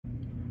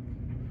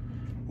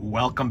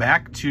Welcome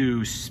back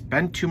to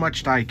Spent Too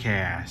Much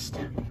Diecast.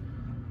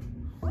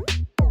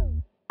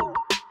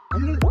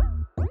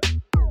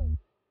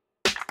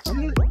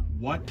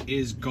 What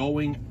is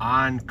going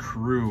on,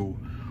 crew?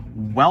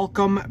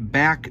 Welcome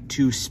back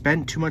to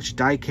Spent Too Much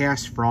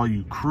Diecast for all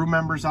you crew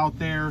members out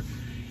there.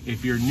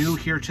 If you're new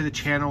here to the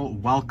channel,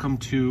 welcome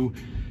to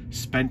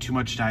Spent Too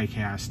Much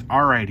Diecast.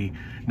 Alrighty,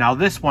 now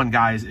this one,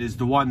 guys, is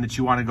the one that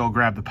you want to go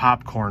grab the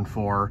popcorn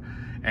for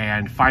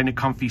and find a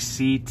comfy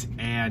seat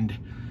and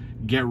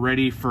get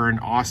ready for an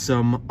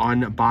awesome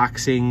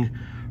unboxing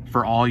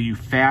for all you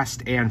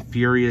Fast and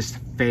Furious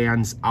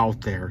fans out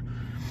there.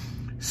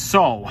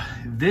 So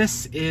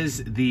this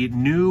is the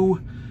new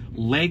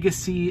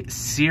Legacy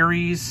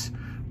series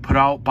put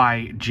out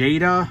by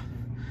Jada.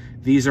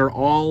 These are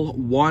all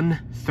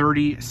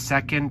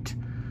 1/32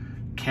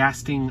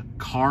 casting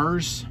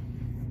cars.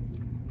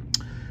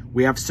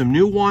 We have some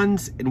new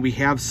ones and we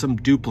have some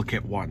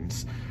duplicate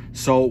ones.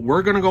 So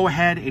we're gonna go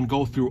ahead and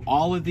go through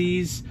all of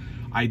these.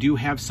 I do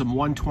have some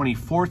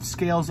 1/24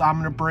 scales I'm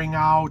gonna bring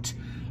out.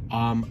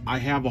 I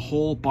have a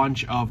whole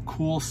bunch of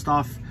cool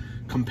stuff,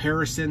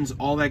 comparisons,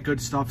 all that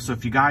good stuff. So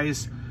if you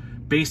guys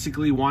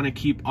basically want to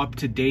keep up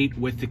to date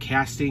with the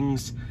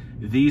castings,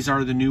 these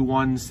are the new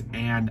ones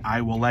and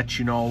I will let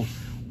you know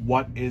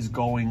what is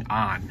going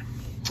on.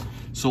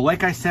 So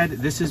like I said,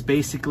 this is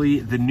basically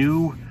the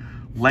new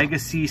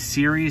Legacy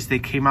series. They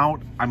came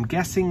out, I'm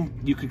guessing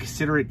you could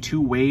consider it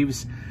 2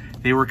 waves.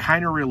 They were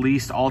kind of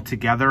released all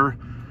together,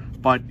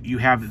 but you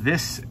have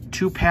this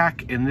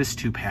 2-pack and this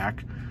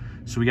 2-pack.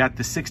 So we got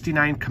the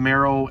 69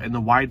 Camaro and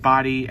the wide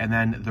body, and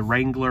then the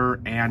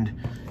Wrangler and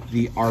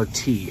the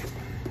RT.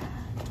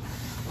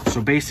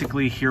 So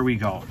basically, here we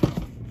go.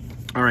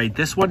 All right,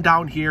 this one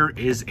down here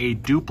is a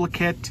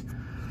duplicate.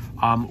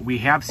 We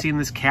have seen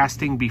this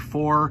casting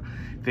before.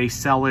 They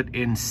sell it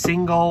in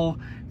single.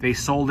 They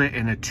sold it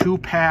in a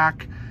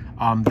 2-pack.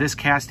 This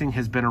casting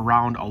has been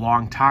around a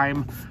long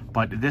time,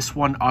 but this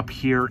one up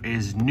here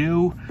is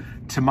new.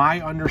 To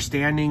my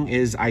understanding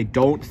is I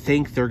don't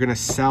think they're gonna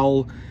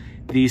sell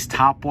these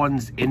top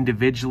ones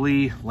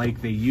individually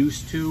like they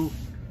used to.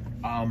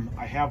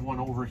 I have one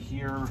over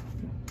here.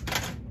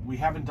 We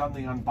haven't done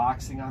the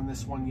unboxing on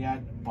this one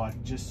yet,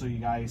 but just so you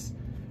guys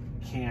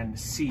can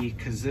see,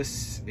 because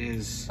this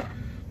is,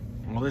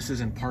 well, this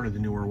isn't part of the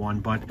newer one,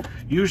 but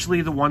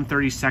usually the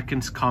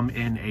 1/32 come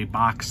in a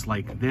box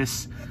like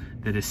this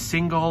that is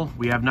single.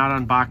 We have not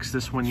unboxed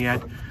this one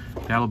yet.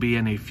 That'll be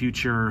in a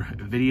future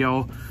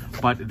video,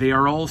 but they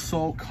are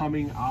also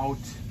coming out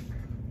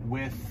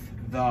with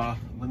the,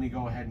 let me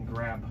go ahead and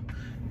grab,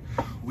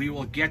 we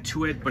will get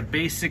to it, but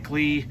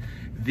basically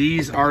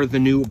these are the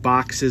new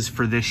boxes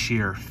for this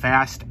year,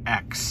 Fast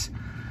X.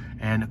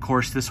 And of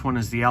course this one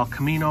is the El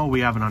Camino. We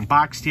haven't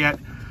unboxed yet,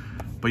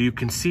 but you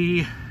can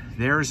see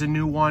there's a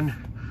new one.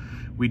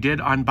 We did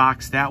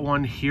unbox that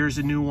one. Here's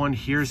a new one,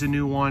 here's a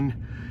new one,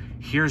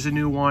 here's a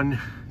new one,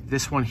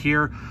 this one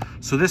here.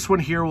 So this one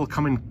here will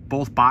come in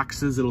both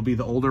boxes. It'll be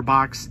the older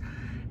box,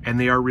 and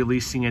they are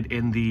releasing it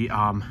in the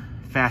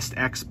Fast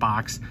X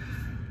box.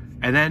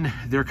 And then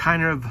they're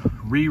kind of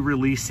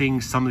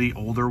re-releasing some of the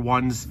older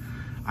ones.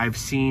 I've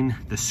seen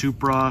the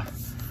Supra.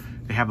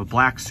 They have a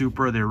black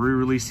Supra. They're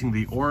re-releasing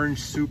the orange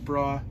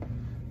Supra.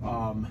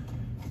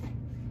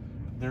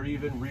 They're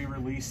even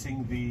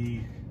re-releasing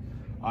the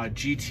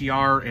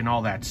GTR and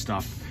all that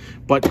stuff.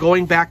 But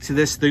going back to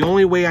this, the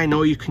only way I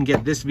know you can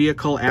get this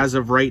vehicle as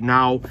of right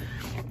now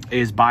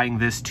is buying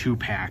this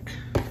 2-pack.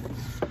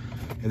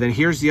 And then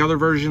here's the other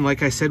version.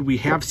 Like I said, we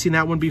have seen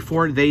that one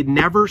before. They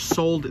never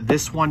sold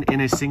this one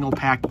in a single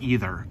pack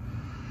either.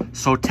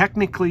 So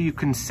technically you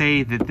can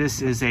say that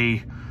this is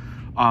a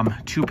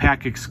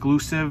 2-pack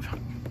exclusive,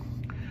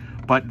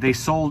 but they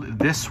sold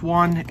this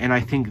one and I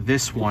think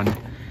this one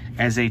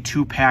as a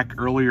 2-pack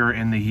earlier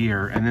in the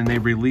year, and then they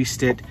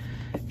released it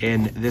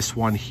in this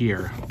one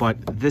here.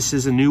 But this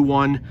is a new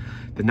one,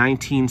 the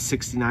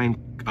 1969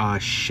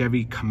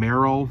 Chevy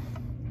Camaro.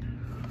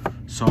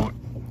 So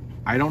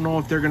I don't know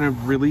if they're gonna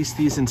release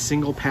these in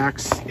single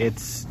packs.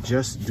 It's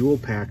just dual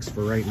packs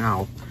for right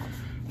now.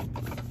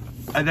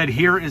 And then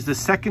here is the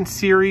second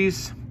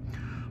series,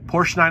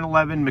 Porsche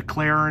 911,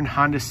 McLaren,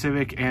 Honda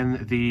Civic,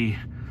 and the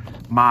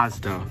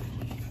Mazda.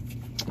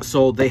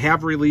 So they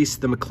have released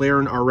the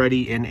McLaren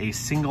already in a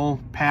single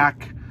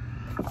pack.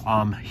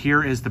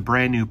 Here is the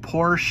brand new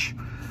Porsche.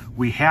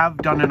 We have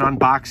done an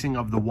unboxing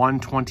of the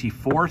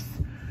 1/24,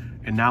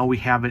 and now we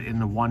have it in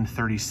the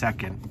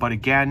 1/32. But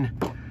again,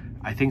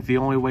 I think the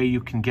only way you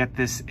can get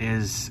this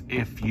is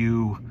if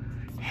you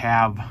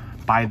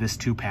buy this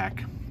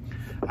 2-pack.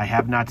 I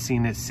have not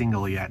seen it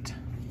single yet.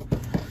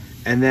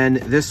 And then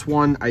this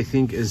one I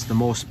think is the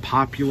most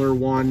popular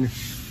one.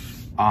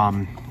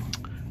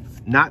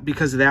 Not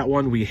because of that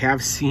one. We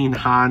have seen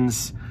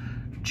Hans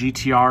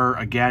GTR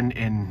again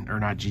in, or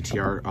not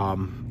GTR,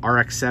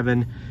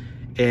 RX-7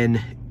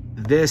 in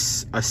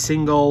this, a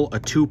single, a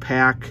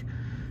 2-pack.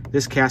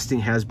 This casting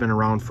has been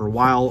around for a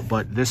while,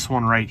 but this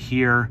one right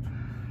here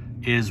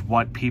is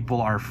what people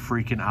are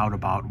freaking out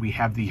about. We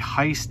have the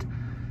Heist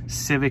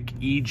Civic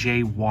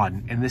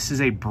EJ1, and this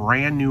is a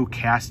brand new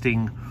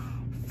casting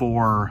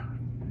for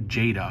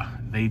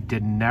Jada. They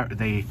did never,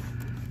 they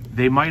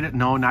might have,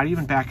 no, not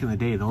even back in the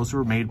day. Those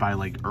were made by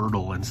like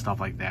Erdl and stuff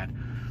like that.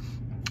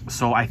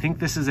 So I think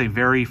this is a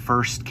very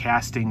first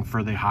casting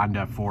for the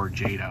Honda for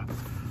Jada.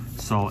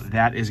 So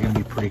that is going to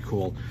be pretty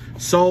cool.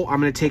 So I'm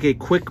going to take a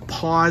quick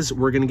pause.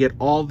 We're going to get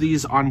all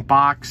these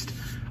unboxed.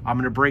 I'm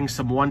going to bring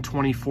some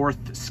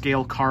 1/24th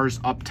scale cars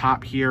up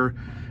top here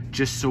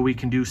just so we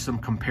can do some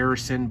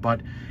comparison.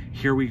 But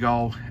here we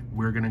go.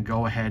 We're going to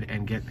go ahead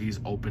and get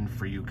these open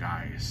for you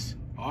guys.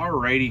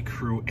 Alrighty,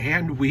 crew,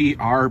 and we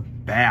are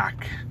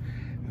back.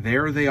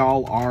 There they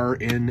all are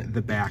in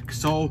the back.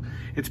 So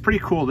it's pretty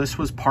cool. This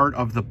was part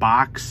of the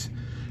box.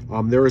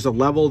 There was a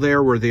level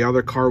there where the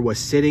other car was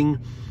sitting.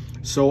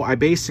 So I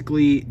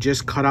basically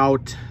just cut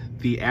out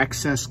the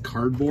excess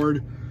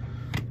cardboard.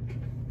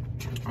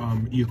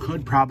 You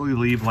could probably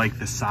leave like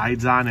the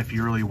sides on if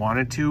you really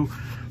wanted to,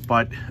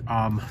 but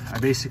I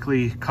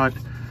basically cut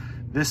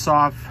this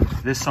off,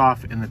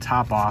 and the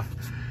top off,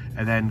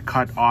 and then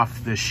cut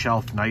off this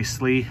shelf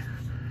nicely.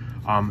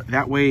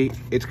 That way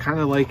it's kind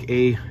of like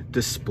a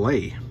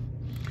display.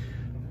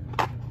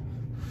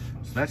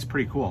 So that's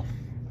pretty cool.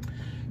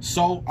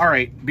 So, all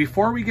right,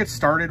 before we get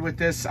started with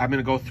this, I'm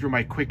gonna go through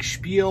my quick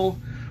spiel.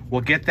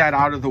 We'll get that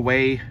out of the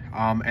way.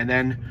 And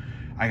then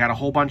I got a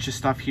whole bunch of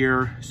stuff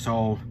here.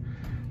 So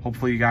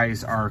hopefully you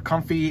guys are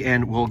comfy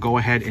and we'll go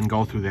ahead and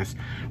go through this.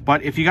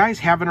 But if you guys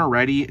haven't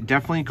already,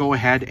 definitely go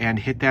ahead and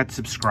hit that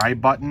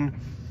subscribe button.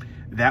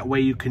 That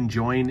way you can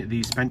join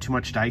the Spend Too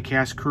Much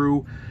Diecast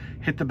crew.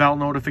 Hit the bell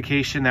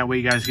notification. That way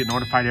you guys get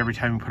notified every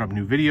time we put up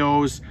new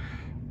videos.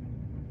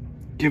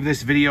 Give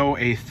this video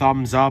a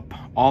thumbs up,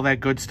 all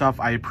that good stuff.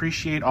 I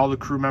appreciate all the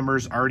crew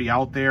members already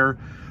out there.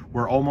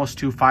 We're almost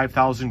to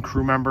 5,000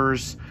 crew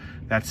members.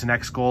 That's the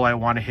next goal I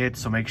want to hit.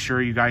 So make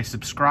sure you guys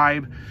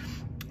subscribe.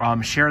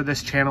 Share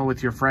this channel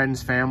with your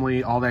friends,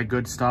 family, all that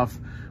good stuff.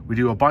 We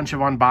do a bunch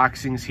of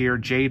unboxings here.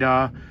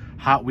 Jada,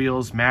 Hot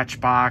Wheels,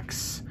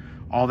 Matchbox,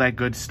 all that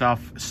good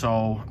stuff.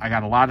 So I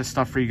got a lot of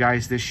stuff for you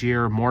guys this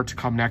year, more to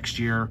come next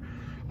year.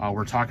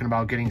 We're talking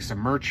about getting some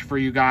merch for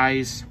you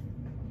guys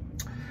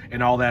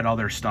and all that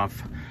other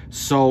stuff.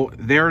 So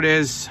there it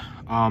is.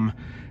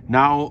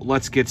 Now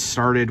let's get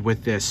started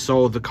with this.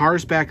 So the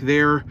cars back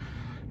there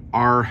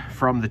are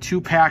from the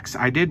 2-packs.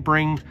 I did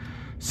bring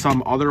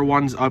some other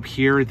ones up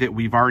here that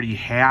we've already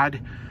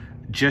had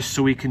just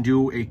so we can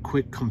do a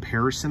quick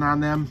comparison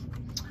on them.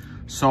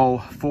 So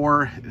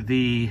for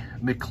the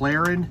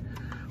McLaren,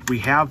 we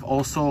have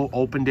also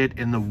opened it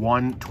in the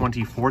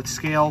 1/24th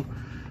scale.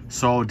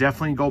 So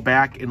definitely go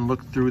back and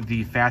look through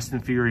the Fast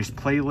and Furious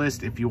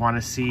playlist if you want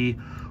to see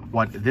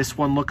what this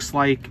one looks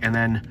like. And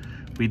then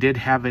we did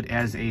have it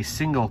as a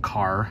single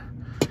car.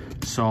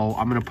 So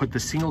I'm going to put the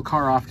single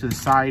car off to the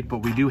side, but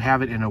we do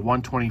have it in a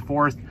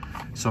 1/24th.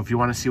 So if you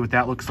want to see what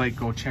that looks like,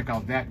 go check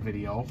out that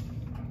video.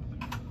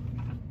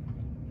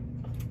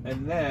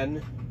 And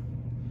then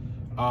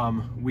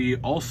we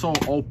also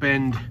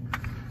opened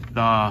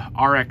the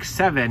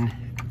RX-7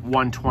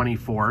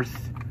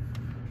 1/24th.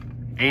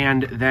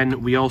 And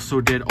then we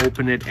also did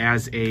open it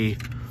as a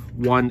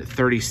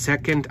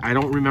 1/32. I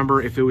don't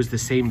remember if it was the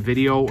same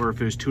video or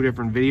if it was two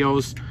different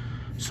videos.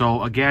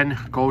 So again,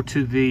 go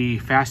to the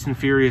Fast and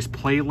Furious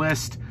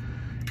playlist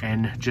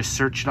and just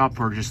search it up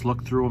or just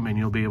look through them and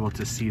you'll be able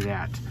to see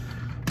that.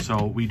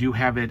 So we do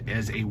have it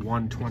as a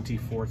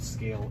 1/24th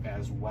scale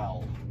as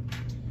well.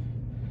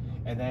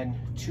 And then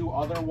two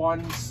other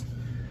ones.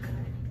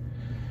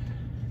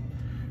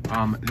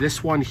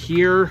 This one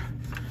here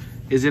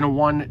is in a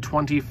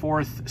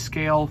 1/24th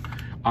scale.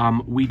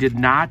 We did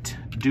not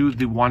do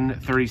the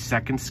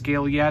 1/32nd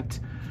scale yet,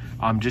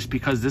 just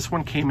because this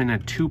one came in a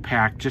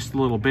 2-pack just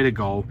a little bit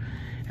ago,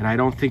 and I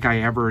don't think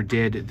I ever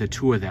did the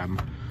two of them.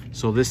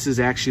 So this is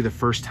actually the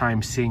first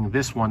time seeing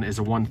this one as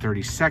a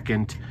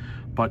 1/32nd,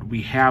 but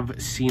we have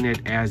seen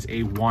it as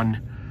a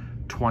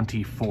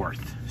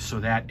 1/24th. So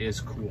that is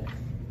cool.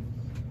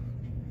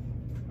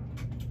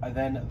 And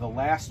then the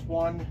last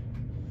one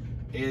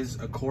is,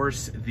 of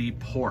course, the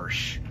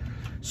Porsche.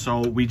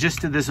 So we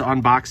just did this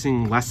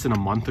unboxing less than a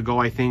month ago,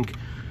 I think.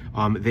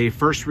 They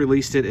first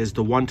released it as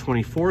the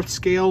 1/24th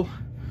scale,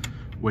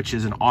 which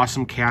is an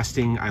awesome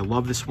casting. I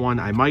love this one.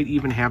 I might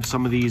even have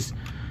some of these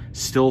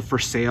still for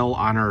sale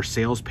on our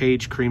sales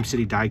page,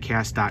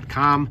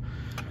 creamcitydiecast.com.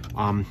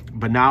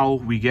 But now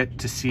we get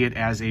to see it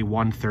as a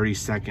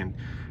 1/32nd.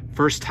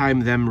 First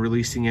time them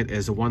releasing it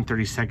as a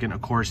 1/32nd,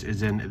 of course,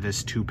 is in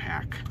this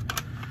 2-pack.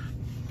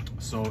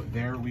 So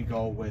there we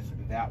go with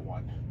that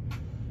one.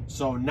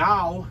 So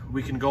now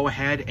we can go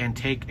ahead and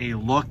take a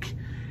look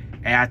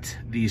at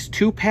these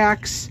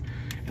 2-packs.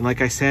 And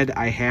like I said,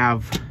 I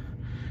have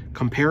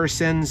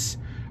comparisons.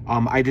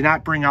 I did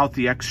not bring out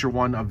the extra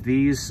one of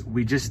these.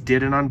 We just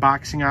did an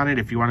unboxing on it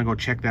if you want to go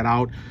check that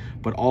out.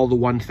 But all the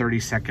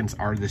 1/32nds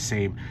are the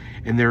same.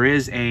 And there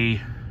is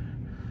a,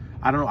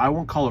 I don't know, I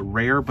won't call it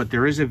rare, but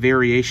there is a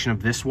variation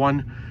of this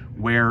one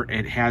where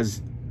it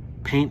has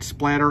paint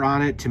splatter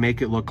on it to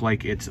make it look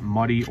like it's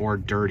muddy or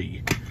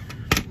dirty.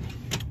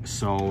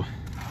 So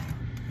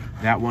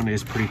that one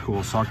is pretty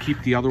cool. So I'll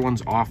keep the other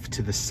ones off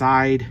to the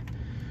side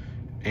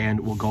and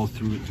we'll go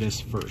through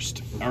this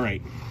first. All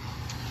right.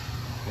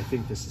 I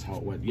think this is how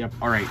it went. Yep.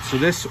 All right. So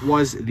this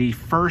was the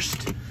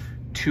first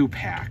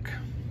 2-pack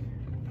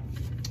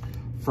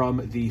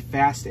from the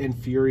Fast and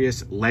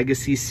Furious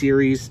Legacy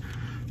series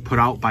put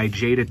out by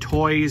Jada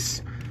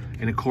Toys.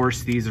 And of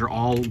course, these are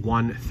all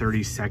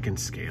 1/32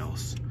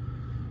 scales.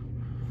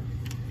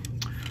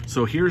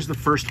 So here's the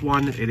first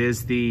one. It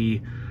is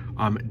the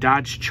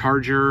Dodge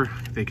Charger.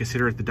 They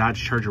consider it the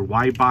Dodge Charger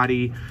wide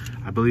body.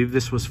 I believe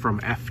this was from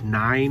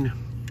F9.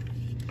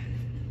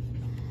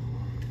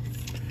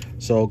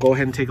 So go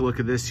ahead and take a look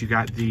at this. You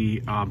got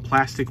the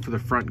plastic for the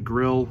front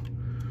grille,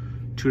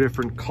 2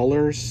 different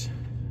colors.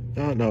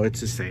 Oh, no,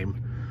 it's the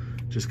same.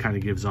 Just kind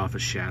of gives off a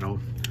shadow.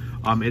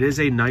 It is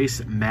a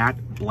nice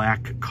matte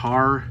black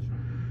car.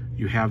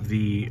 You have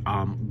the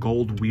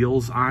gold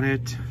wheels on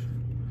it.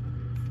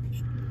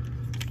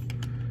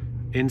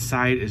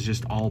 Inside is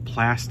just all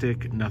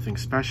plastic, nothing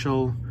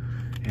special.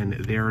 And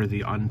there are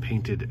the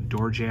unpainted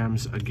door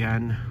jambs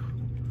again.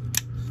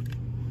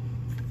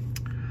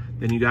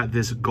 Then you got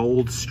this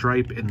gold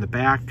stripe in the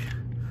back.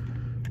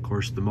 Of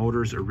course, the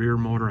motor's a rear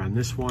motor on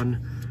this one.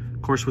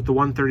 Of course, with the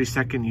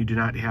 1/32, you do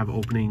not have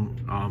opening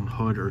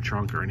hood or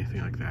trunk or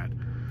anything like that.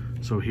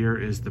 So here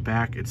is the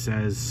back. It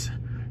says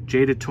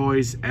Jada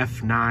Toys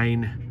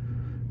F9,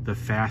 the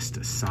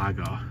Fast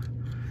Saga.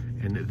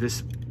 And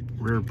this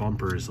rear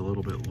bumper is a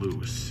little bit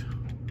loose.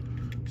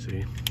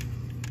 See?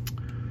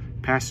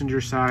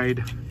 Passenger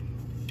side.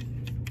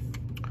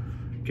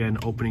 Again,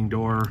 opening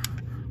door.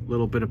 A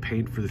little bit of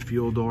paint for the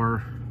fuel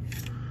door.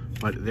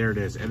 But there it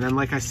is. And then,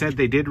 like I said,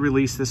 they did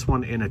release this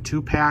one in a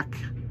 2-pack.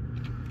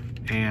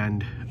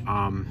 And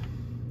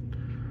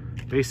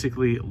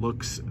basically it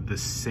looks the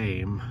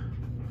same.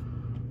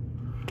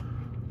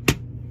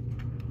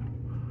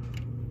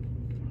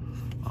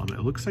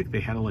 It looks like they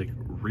had to like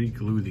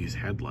re-glue these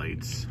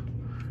headlights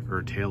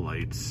or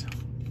taillights.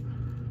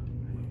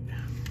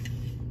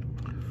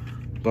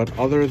 But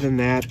other than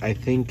that, I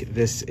think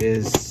this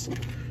is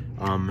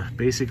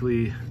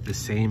basically the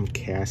same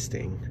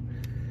casting.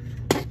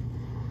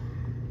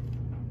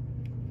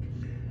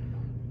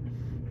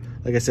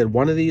 Like I said,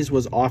 one of these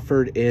was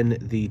offered in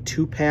the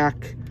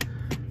 2-pack,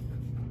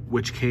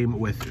 which came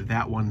with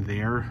that one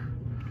there.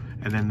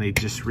 And then they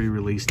just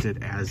re-released it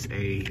as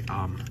a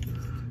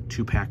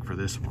 2-pack for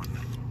this one.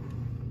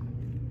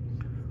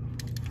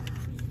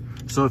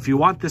 So if you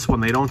want this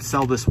one, they don't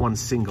sell this one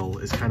single,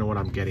 is kind of what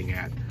I'm getting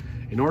at.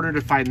 In order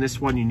to find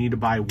this one, you need to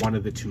buy one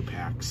of the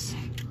 2-packs.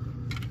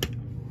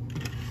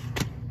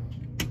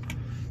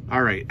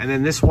 All right, and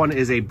then this one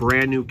is a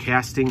brand new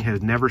casting,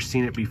 has never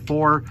seen it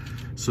before.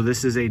 So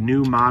this is a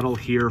new model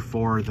here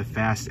for the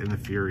Fast and the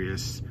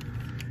Furious.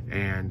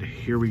 And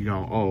here we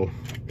go. Oh,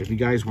 if you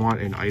guys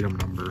want an item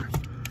number,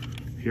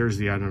 here's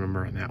the item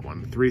number on that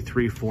one,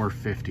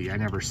 33450. I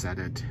never said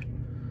it.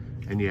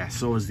 And yeah,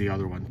 so is the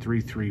other one,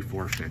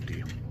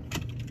 33450.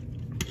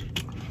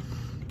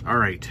 All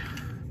right,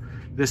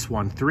 this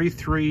one, 3.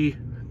 Did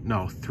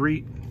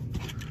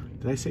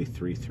I say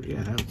 33?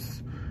 Yeah,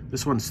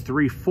 this one's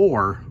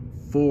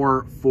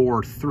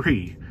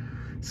 34443.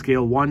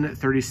 Scale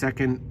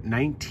 1/32,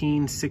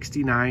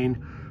 1969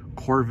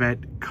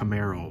 Chevrolet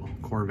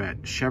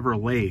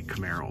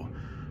Camaro.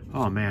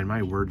 Oh man,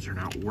 my words are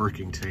not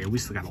working today. We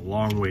still got a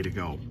long way to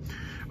go.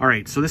 All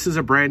right, so this is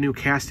a brand new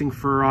casting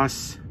for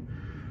us.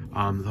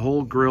 The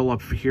whole grill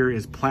up here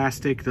is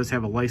plastic. It does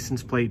have a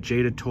license plate,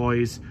 Jada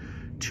Toys,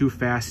 Too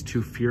Fast,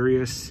 Too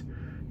Furious.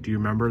 Do you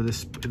remember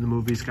this in the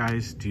movies,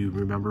 guys? Do you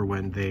remember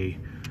when they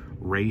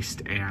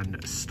raced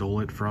and stole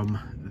it from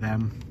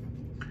them?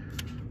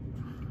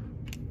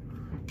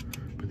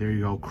 But there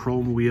you go,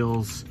 chrome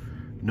wheels,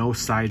 no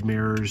side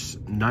mirrors,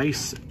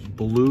 nice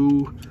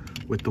blue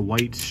with the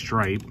white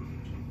stripe.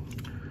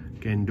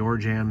 Again, door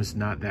jambs,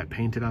 not that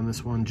painted on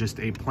this one, just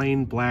a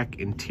plain black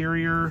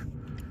interior.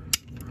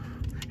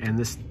 And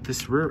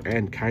this rear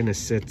end kind of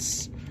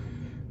sits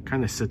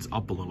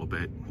up a little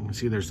bit. You can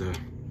see there's a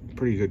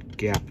pretty good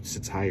gap, it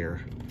sits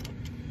higher.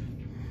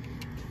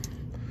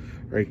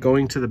 All right,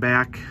 going to the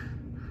back,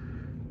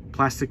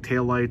 plastic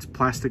taillights,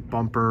 plastic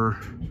bumper.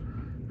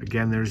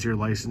 Again, there's your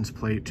license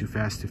plate, Too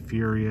Fast, Too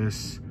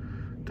Furious.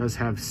 Does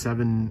have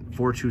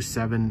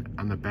 427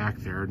 on the back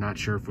there. Not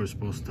sure if we're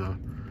supposed to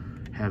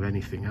have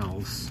anything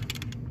else.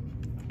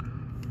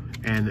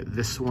 And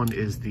this one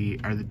is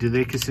do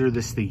they consider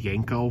this the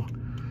Yanko?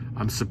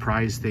 I'm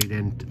surprised they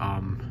didn't,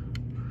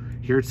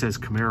 here it says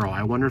Camaro.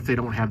 I wonder if they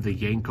don't have the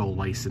Yanko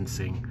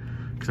licensing,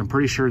 because I'm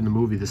pretty sure in the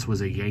movie this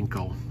was a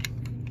Yanko.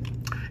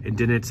 And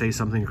didn't it say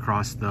something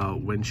across the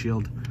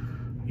windshield,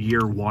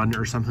 year 1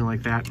 or something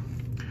like that?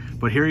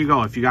 But here you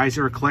go. If you guys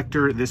are a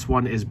collector, this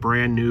one is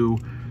brand new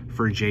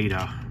for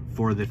Jada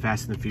for the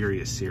Fast and the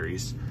Furious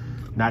series.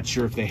 Not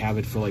sure if they have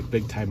it for like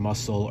Big Time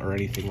Muscle or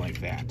anything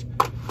like that.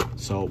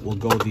 So we'll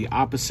go the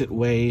opposite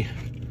way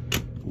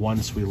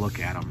once we look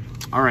at them.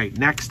 All right,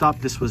 next up,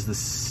 this was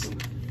this.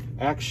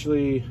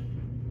 Actually,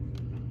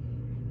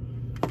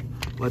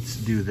 let's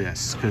do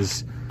this,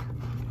 because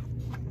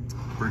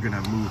we're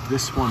gonna move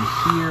this one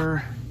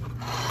here,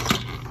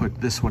 put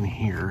this one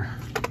here,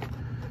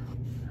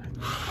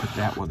 put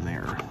that one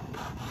there.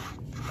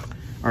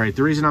 All right,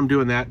 the reason I'm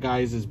doing that,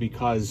 guys, is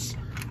because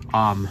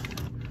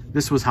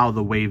this was how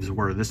the waves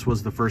were. This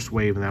was the first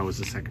wave and that was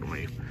the second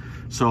wave.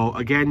 So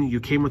again, you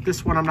came with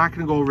this one. I'm not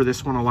gonna go over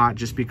this one a lot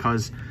just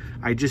because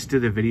I just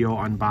did a video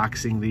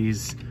unboxing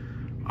these.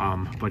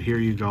 But here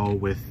you go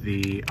with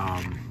the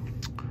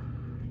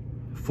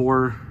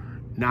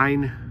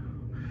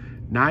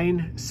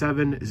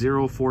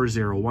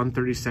 97040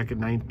 132nd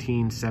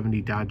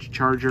 1970 Dodge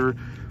Charger.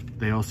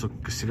 They also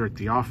consider it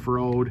the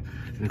off-road.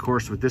 And of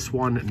course with this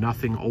one,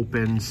 nothing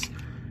opens.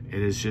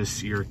 It is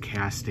just your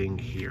casting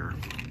here.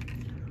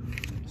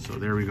 So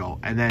there we go.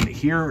 And then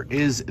here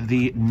is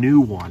the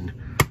new one,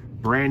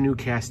 brand new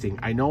casting.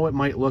 I know it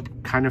might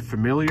look kind of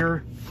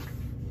familiar,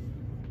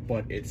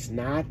 but it's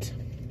not.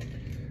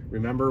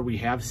 Remember, we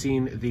have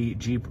seen the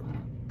Jeep,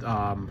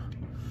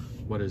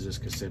 what is this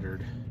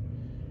considered?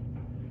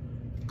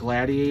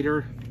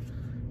 Gladiator.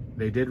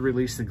 They did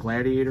release the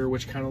Gladiator,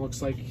 which kind of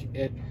looks like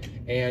it.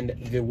 And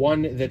the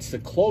one that's the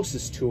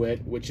closest to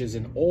it, which is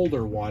an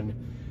older one,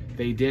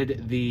 they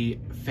did the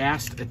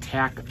Fast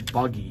Attack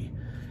Buggy.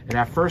 And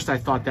at first I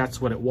thought that's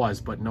what it was,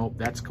 but nope,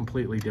 that's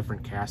completely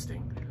different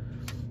casting.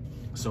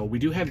 So we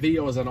do have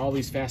videos on all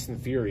these Fast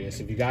and Furious.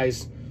 If you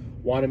guys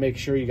want to make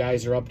sure you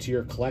guys are up to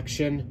your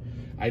collection,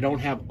 I don't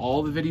have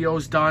all the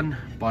videos done,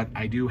 but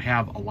I do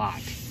have a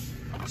lot.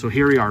 So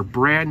here we are,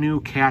 brand new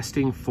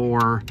casting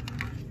for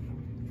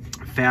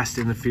Fast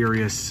and the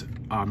Furious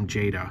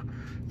Jada.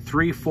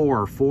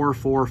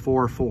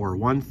 344444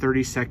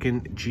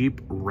 132nd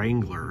Jeep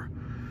Wrangler.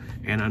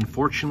 And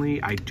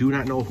unfortunately, I do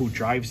not know who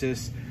drives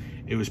this.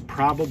 It was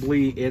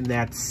probably in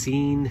that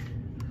scene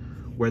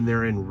when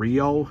they're in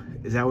Rio.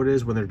 Is that what it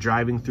is? When they're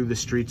driving through the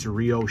streets of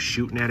Rio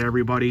shooting at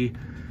everybody?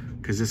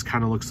 Because this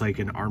kind of looks like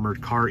an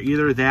armored car.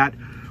 Either that,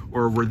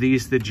 or were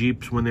these the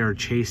Jeeps when they were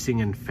chasing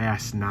in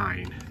Fast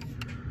 9?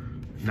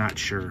 Not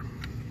sure.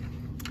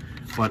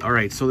 But all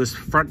right, so this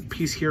front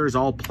piece here is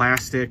all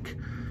plastic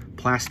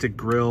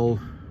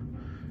grill.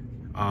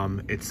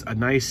 It's a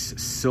nice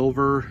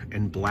silver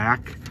and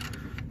black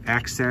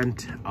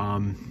accent.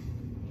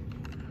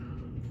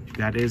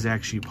 That is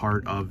actually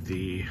part of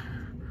the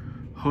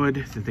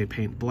hood that they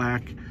paint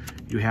black.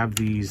 You have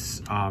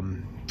these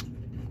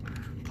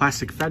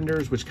plastic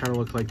fenders, which kind of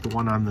look like the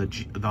one on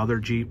the other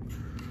Jeep.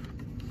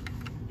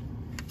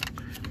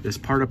 This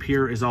part up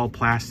here is all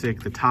plastic.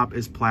 The top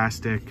is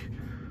plastic.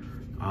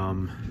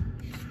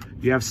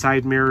 You have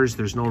side mirrors.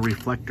 There's no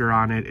reflector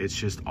on it. It's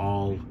just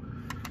all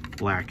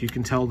black. You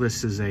can tell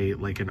this is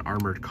like an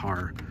armored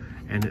car.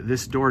 And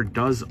this door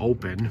does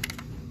open.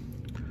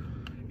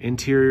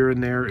 Interior in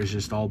there is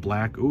just all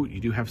black. Ooh, you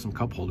do have some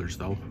cup holders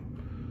though.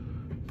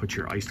 Put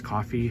your iced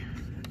coffee,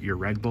 your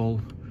Red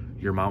Bull,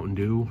 your Mountain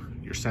Dew.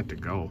 You're set to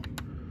go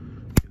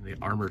in the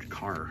armored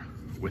car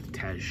with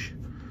Tej.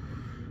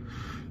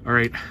 All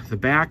right, the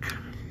back.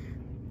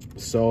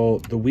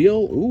 So the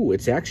wheel, ooh,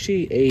 it's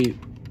actually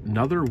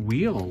another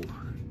wheel.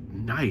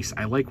 Nice,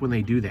 I like when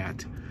they do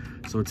that.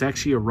 So it's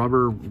actually a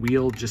rubber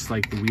wheel, just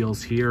like the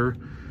wheels here.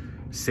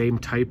 Same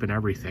type and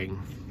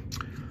everything.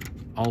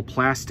 All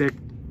plastic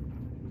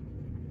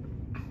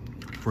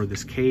for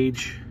this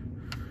cage.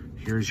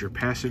 Here's your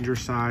passenger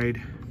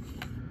side.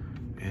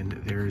 And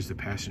there's the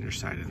passenger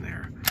side in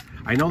there.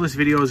 I know this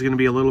video is gonna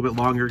be a little bit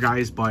longer,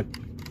 guys, but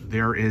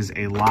there is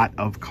a lot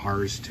of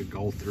cars to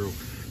go through.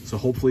 So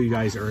hopefully you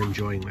guys are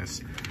enjoying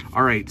this.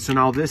 All right, so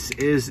now this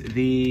is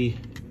the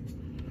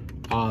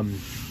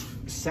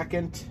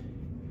second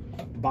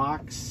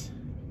box.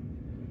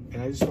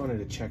 And I just wanted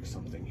to check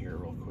something here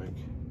real quick.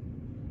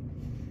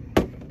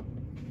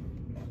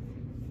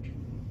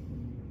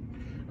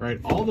 All right,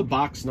 all the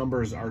box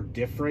numbers are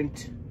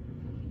different.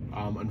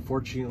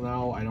 Unfortunately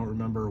now, I don't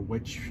remember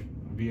which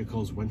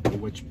vehicles went to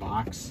which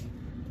box.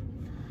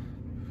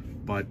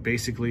 But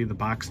basically the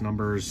box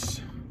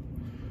numbers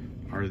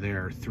are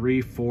there.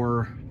 3,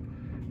 4,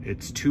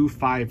 it's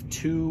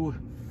 252.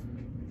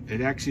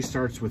 It actually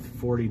starts with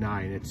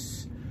 49.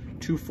 It's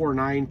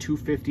 249,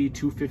 250,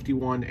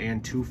 251,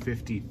 and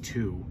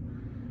 252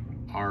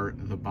 are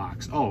the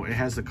box. Oh, it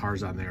has the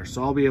cars on there.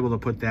 So I'll be able to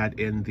put that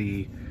in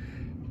the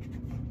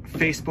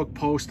Facebook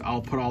post.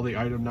 I'll put all the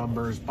item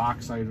numbers,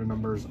 box item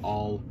numbers,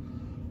 all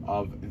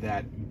of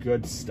that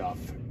good stuff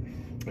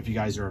if you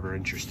guys are ever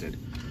interested.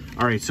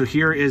 All right, so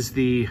here is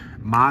the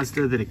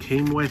Mazda that it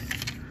came with.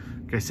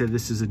 Like I said,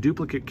 this is a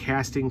duplicate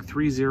casting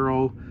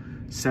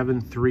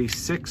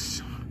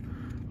 30736.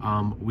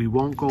 We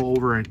won't go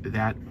over it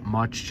that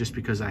much just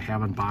because I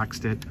haven't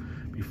boxed it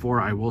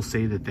before. I will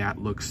say that that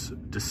looks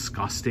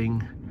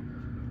disgusting.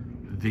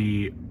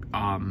 The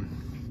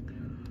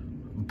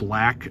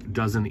black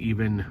doesn't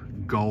even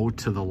go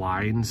to the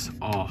lines.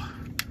 Oh,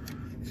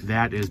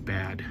 that is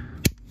bad.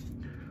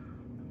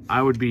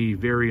 I would be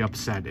very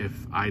upset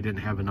if I didn't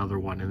have another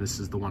one and this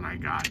is the one I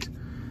got.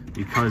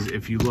 Because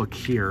if you look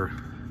here,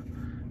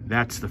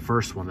 that's the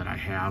first one that I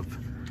have.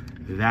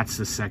 That's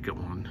the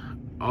second one.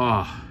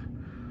 Oh,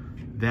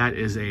 that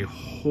is a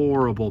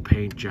horrible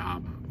paint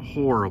job.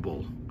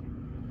 horrible.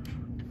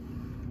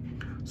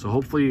 So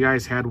hopefully you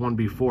guys had one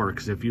before,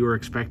 because if you were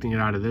expecting it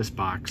out of this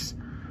box,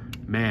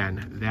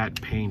 man,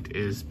 that paint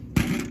is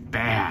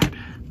bad.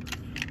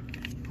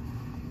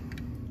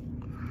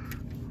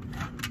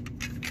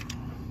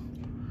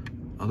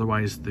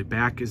 Otherwise, the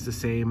back is the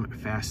same,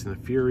 Fast and the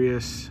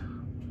Furious.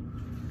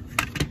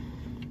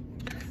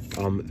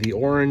 The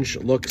orange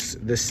looks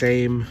the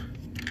same.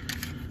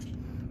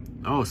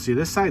 Oh, see,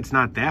 this side's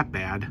not that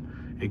bad.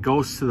 It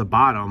goes to the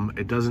bottom.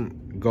 It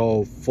doesn't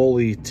go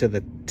fully to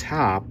the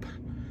top.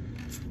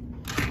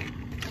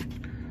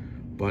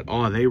 But,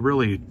 oh, they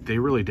really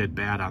did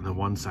bad on the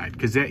one side.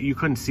 Because you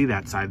couldn't see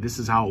that side. This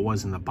is how it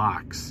was in the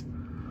box.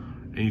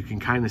 And you can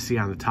kind of see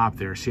on the top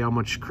there. See how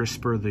much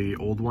crisper the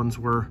old ones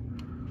were?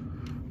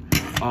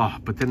 Oh,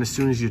 but then as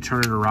soon as you turn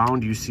it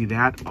around, you see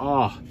that.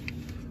 Oh,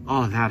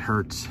 that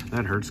hurts.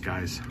 That hurts,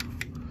 guys.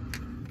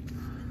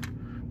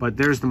 But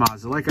there's the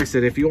Mazda. Like I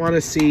said, if you want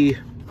to see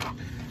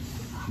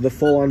the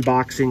full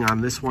unboxing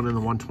on this one and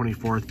the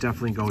 124th,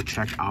 definitely go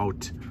check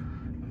out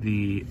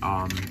the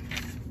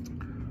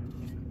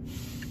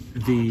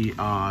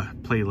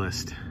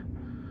playlist.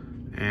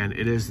 And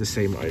it is the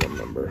same item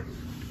number.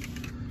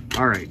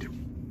 All right,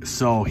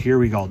 so here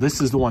we go.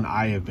 This is the one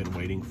I have been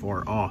waiting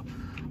for. Oh,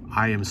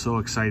 I am so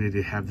excited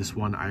to have this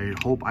one. I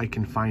hope I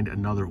can find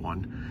another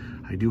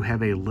one. I do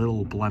have a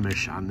little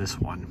blemish on this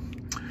one,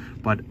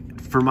 but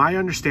for my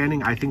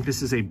understanding, I think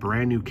this is a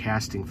brand new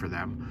casting for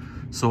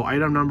them. So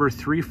item number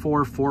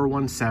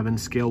 34417,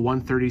 scale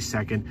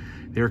 1/32.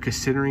 They're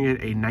considering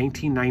it a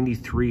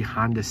 1993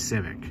 Honda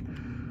Civic.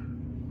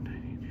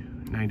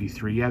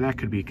 93, yeah, that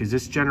could be, because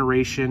this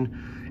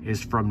generation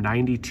is from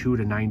 92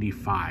 to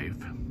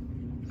 95.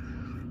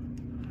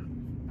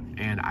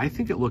 And I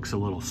think it looks a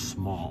little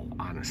small,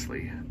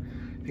 honestly.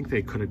 I think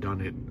they could have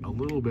done it a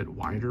little bit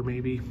wider,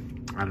 maybe.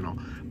 I don't know,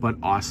 but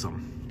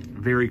awesome.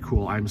 Very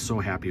cool. I'm so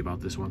happy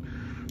about this one.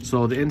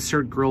 So the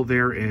insert grille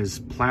there is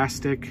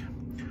plastic.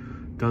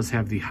 Does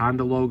have the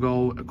Honda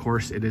logo. Of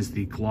course, it is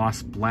the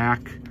gloss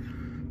black.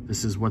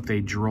 This is what they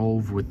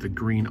drove with the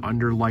green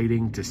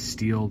underlighting to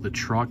steal the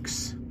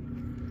trucks.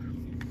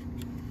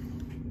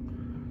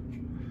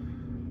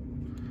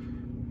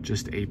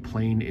 Just a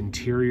plain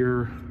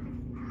interior.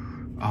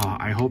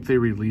 I hope they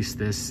release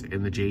this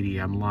in the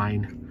JDM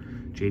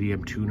line,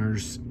 JDM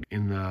tuners,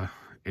 and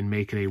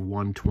make it a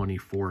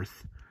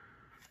 1/24th.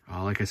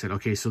 Like I said,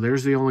 okay, so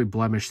there's the only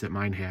blemish that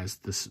mine has.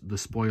 The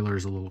spoiler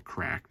is a little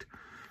cracked.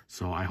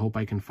 So I hope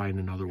I can find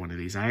another one of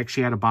these. I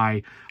actually had to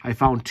buy, I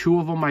found 2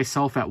 of them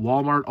myself at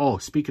Walmart. Oh,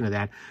 speaking of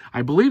that,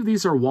 I believe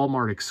these are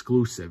Walmart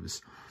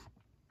exclusives.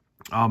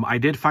 I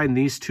did find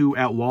these 2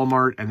 at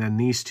Walmart, and then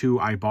these 2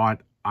 I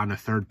bought on a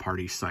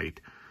third-party site.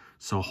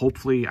 So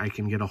hopefully I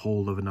can get a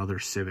hold of another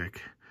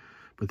Civic.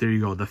 But there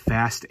you go, the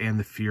Fast and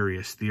the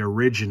Furious, the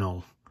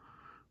original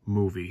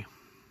movie.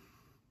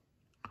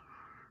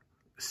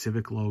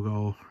 Civic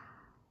logo.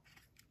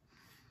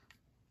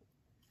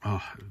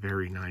 Oh,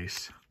 very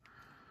nice.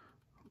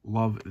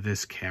 Love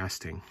this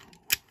casting.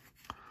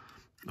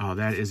 Oh,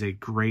 that is a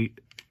great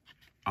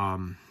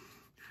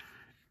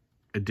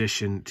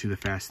addition to the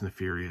Fast and the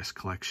Furious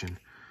collection.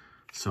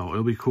 So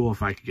it'll be cool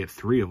if I could get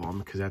 3 of them,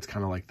 because that's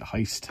kind of like the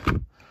heist.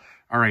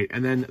 All right,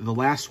 and then the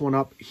last one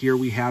up here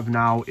we have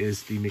now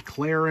is the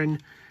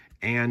McLaren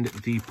and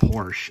the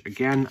Porsche.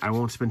 Again, I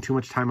won't spend too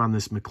much time on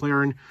this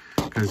McLaren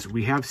because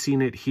we have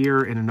seen it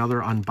here in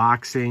another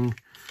unboxing.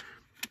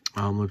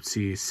 Let's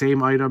see,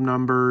 same item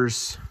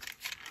numbers.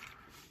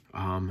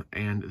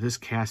 And this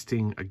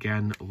casting,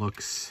 again,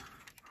 looks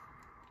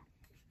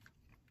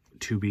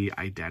to be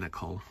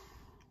identical.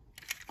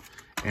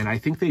 And I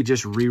think they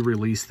just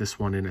re-released this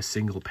one in a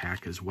single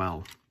pack as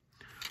well.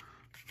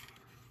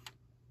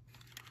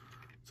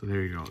 So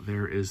there you go.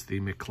 There is the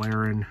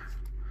McLaren.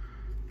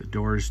 The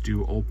doors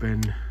do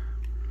open.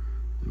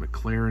 The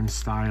McLaren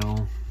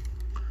style.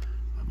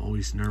 I'm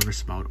always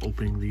nervous about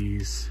opening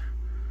these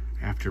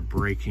after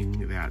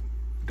breaking that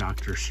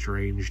Doctor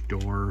Strange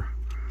door.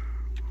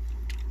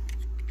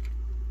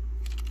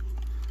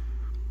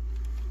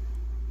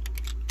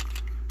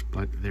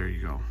 But there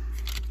you go.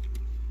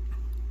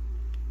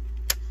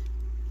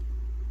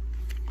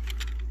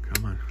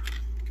 Come on.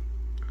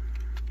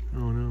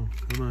 Oh no,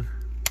 come on.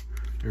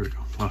 There we go.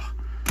 Oh,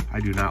 I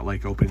do not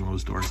like opening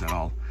those doors at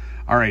all.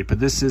 All right, but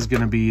this is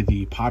going to be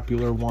the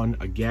popular one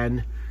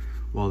again.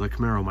 Well, the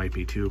Camaro might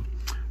be too.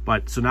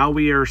 But so now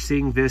we are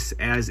seeing this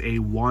as a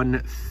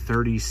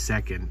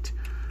 1/32.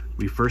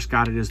 We first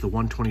got it as the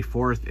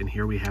 1/24th, and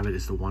here we have it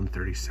as the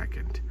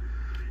 1/32.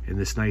 In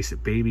this nice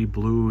baby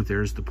blue,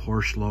 there's the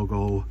Porsche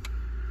logo.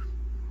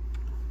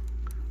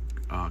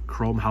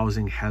 Chrome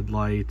housing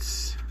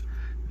headlights.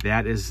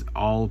 That is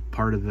all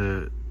part of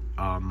the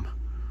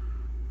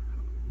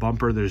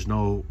bumper. There's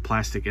no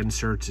plastic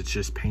inserts, it's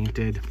just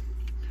painted.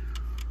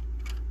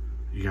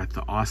 You got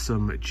the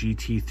awesome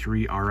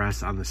GT3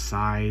 RS on the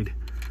side.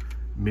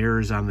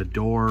 Mirrors on the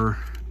door,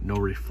 no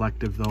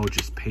reflective though,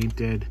 just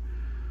painted.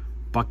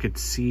 Bucket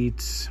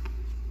seats.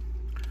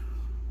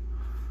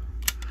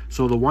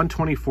 So the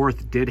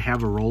 124th did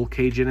have a roll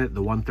cage in it.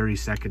 The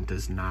 132nd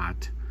does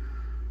not.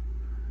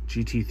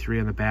 GT3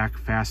 on the back,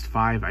 Fast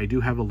 5. I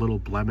do have a little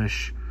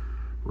blemish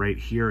right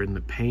here in the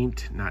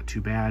paint. Not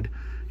too bad.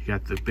 You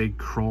got the big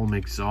chrome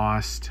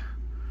exhaust.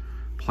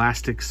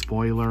 Plastic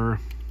spoiler.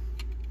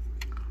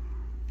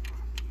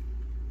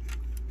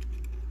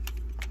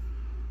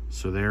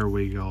 So there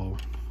we go.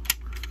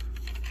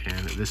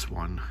 And this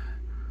one.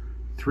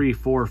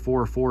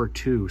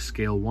 34442,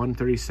 scale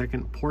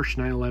 1/32, Porsche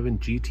 911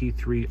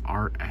 GT3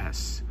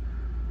 RS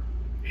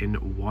in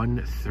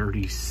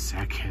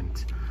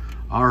 1/32.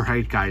 All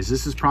right, guys,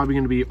 this is probably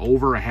going to be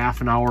over a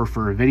half an hour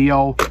for a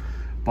video,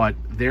 but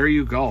there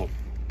you go.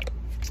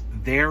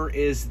 There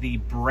is the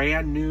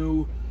brand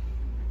new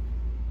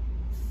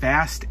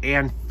Fast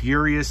and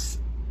Furious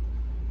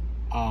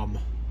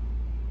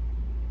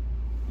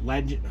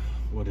legend.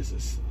 What is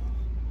this?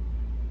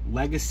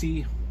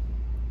 Legacy.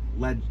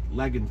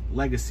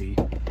 Legacy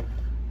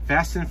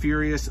Fast and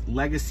Furious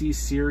Legacy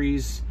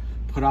series,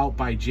 put out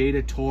by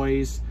Jada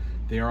toys.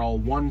 They are all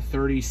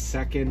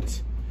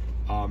 1/32.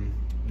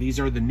 These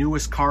are the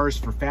newest cars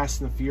for Fast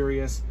and the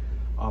Furious.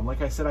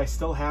 Like I said, I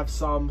still have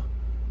some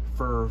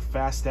for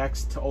Fast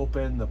X to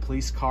open, the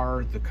police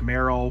car, the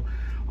Camaro.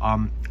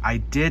 I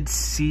did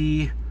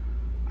see,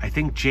 I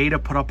think Jada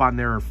put up on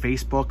their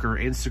Facebook or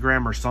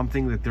Instagram or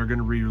something that they're going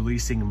to be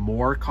releasing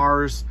more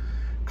cars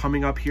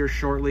coming up here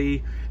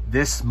shortly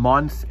this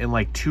month, in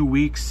like 2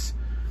 weeks.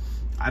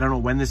 I don't know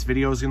when this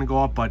video is going to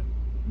go up, but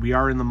we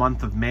are in the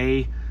month of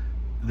May.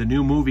 The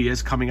new movie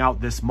is coming out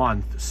this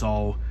month,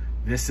 so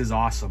this is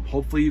awesome.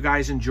 Hopefully you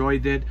guys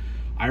enjoyed it.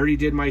 I already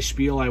did my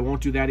spiel. I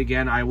won't do that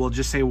again. I will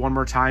just say one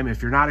more time,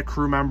 if you're not a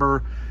crew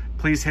member,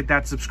 please hit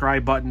that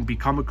subscribe button,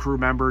 become a crew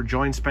member,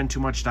 join Spend Too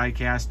Much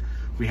Diecast.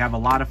 We have a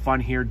lot of fun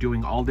here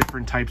doing all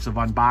different types of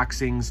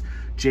unboxings.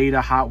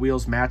 Jada, Hot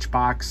Wheels,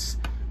 Matchbox.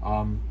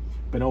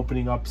 Been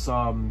opening up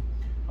some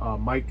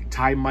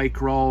Time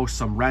Micro,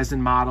 some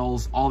resin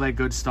models, all that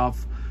good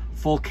stuff.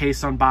 Full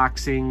case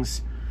unboxings.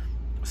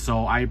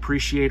 So I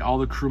appreciate all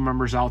the crew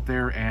members out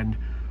there, and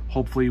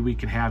hopefully we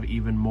can have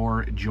even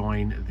more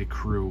join the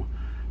crew.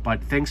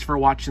 But thanks for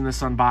watching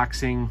this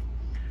unboxing.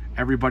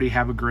 Everybody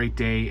have a great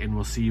day, and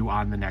we'll see you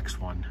on the next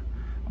one.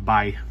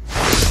 Bye.